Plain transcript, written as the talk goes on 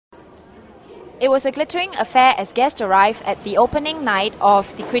It was a glittering affair as guests arrived at the opening night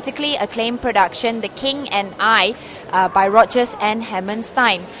of the critically acclaimed production The King and I by Rodgers and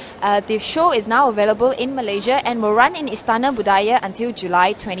Hammerstein. The show is now available in Malaysia and will run in Istana Budaya until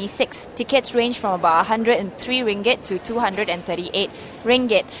July 26. Tickets range from about 103 ringgit to 238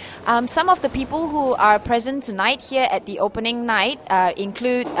 ringgit. Some of the people who are present tonight here at the opening night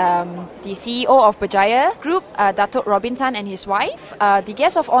include the CEO of Berjaya Group, Datuk Robin Tan and his wife. The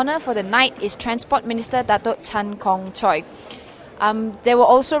guest of honour for the night is Transport Minister Datuk Chan Kong Choi. There were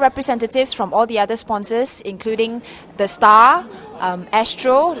also representatives from all the other sponsors, including The Star,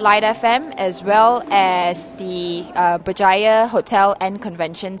 Astro, Light FM, as well as the Berjaya Hotel and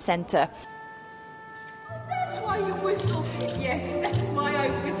Convention Centre. That's why you whistle. Yes, that's why I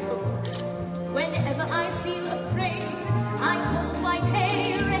whistle. Whenever I feel afraid, I hold my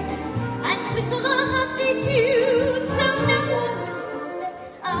hair erect and whistle a happy tune, so no one will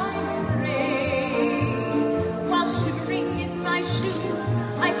suspect I'm afraid. While shivering in my shoes,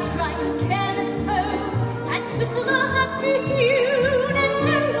 I strike a careless pose and whistle a happy tune, and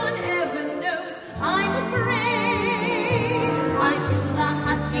no one ever knows I'm afraid. I whistle a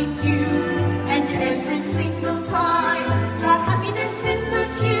happy tune, and every single time the happiness in the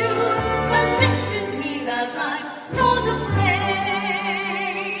tune convinces me that I'm not afraid.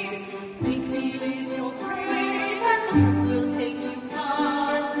 Make believe you're brave, and the truth will take you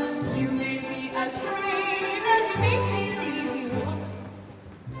far. You may be as brave as make believe you are.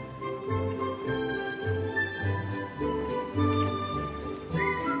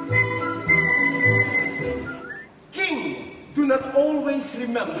 King, do not always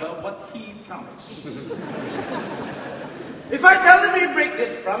remember what he promised. If I tell him he break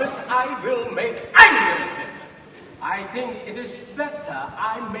this promise, I will make anger in him. I think it is better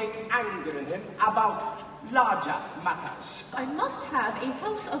I make anger in him about larger matters. I must have a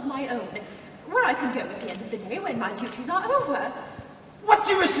house of my own, where I can go at the end of the day when my duties are over. What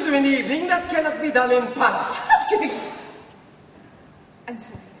you wish to do in the evening, that cannot be done in palace. I'm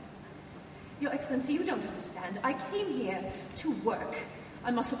sorry. Your Excellency, you don't understand. I came here to work. I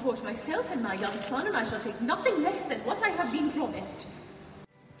must support myself and my young son, and I shall take nothing less than what I have been promised.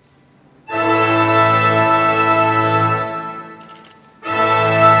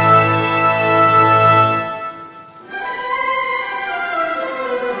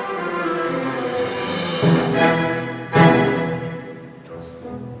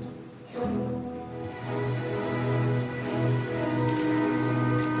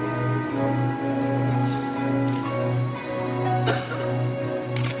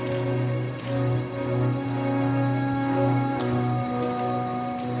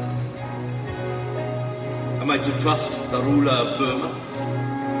 Am I to trust the ruler of Burma?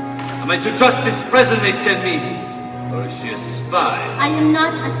 Am I to trust this present they sent me? Or is she a spy? I am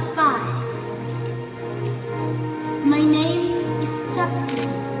not a spy. My name is Doctor.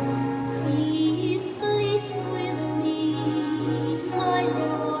 He is pleased with me, my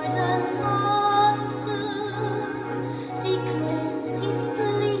Lord and Master. Declares he's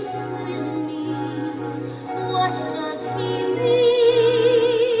pleased with me. What does he mean?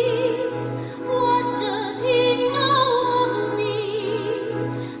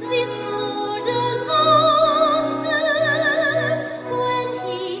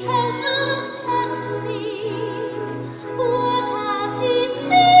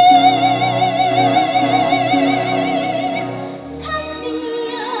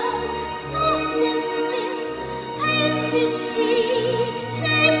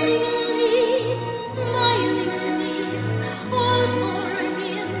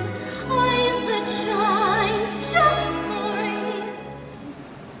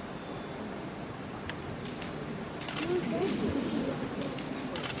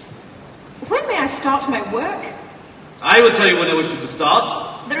 When may I start my work? I will tell you when I wish you to start.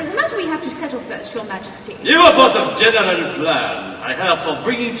 There is a matter we have to settle first, Your Majesty. You are part of general plan I have for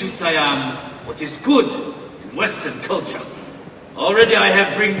bringing to Siam what is good in Western culture. Already I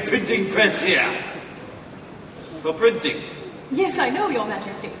have bring printing press here. For printing. Yes, I know, Your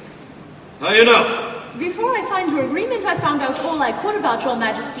Majesty. How you know? Before I signed your agreement, I found out all I could about Your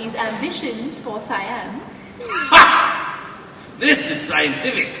Majesty's ambitions for Siam. Ha! This is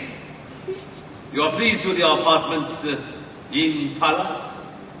scientific. You are pleased with your apartments in palace?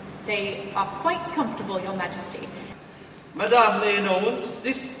 They are quite comfortable, Your Majesty. Madame Lane Owens,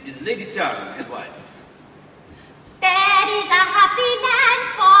 this is Lady Chang and wife. There is a happy land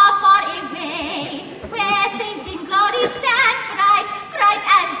far, far away, where saints in glory stand bright, bright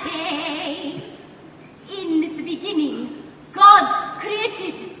as day. In the beginning, God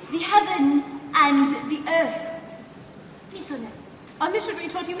created the heaven and the earth. Misona. Our missionary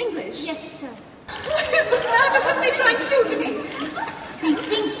taught you English? Yes, sir. What is the matter? What are they trying to do to me? They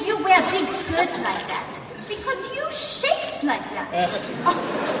think you wear big skirts like that because you shaped like that. Oh,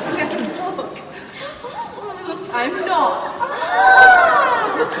 look. I'm not.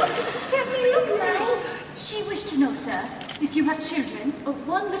 Tell me, look, she wished to know, sir, if you have children.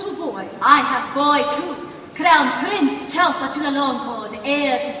 One little boy. I have boy too. Crown Prince Chalpa Chulalongkorn,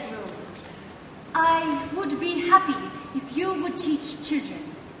 heir to throne. I would be happy if you would teach children.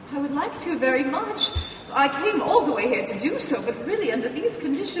 I would like to very much. I came all the way here to do so, but really under these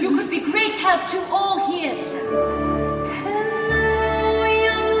conditions... You could be great help to all here, sir. Hello,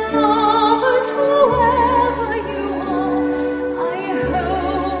 young lovers, whoever you are. I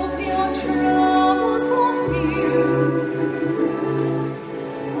hope your troubles are few.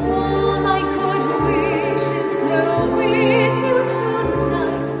 All my good wishes go with you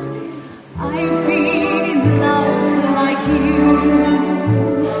tonight. I've been in love like you.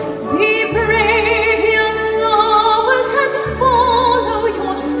 Be brave, young lovers, and follow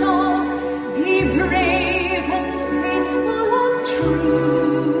your star. Be brave and faithful and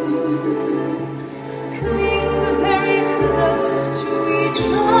true. Cling very close to each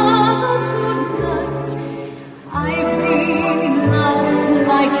other tonight. I've been in love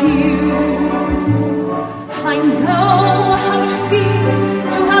like you. I know how it feels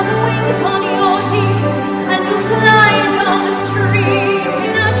to have wings on your heels and to fly down the street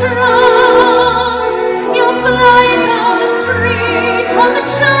in a trance. You'll fly down the street on the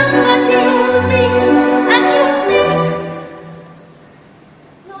chance that you'll meet, and you'll meet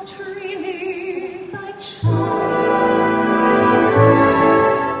not really by chance.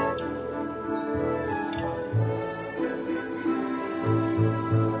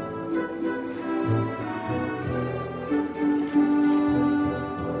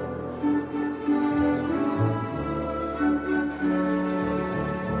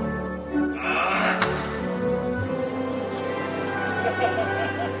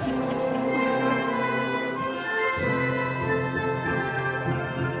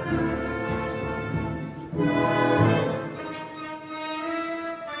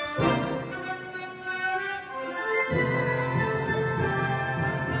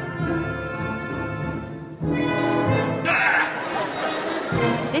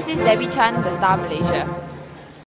 This is Debbie Chan, The Star Malaysia.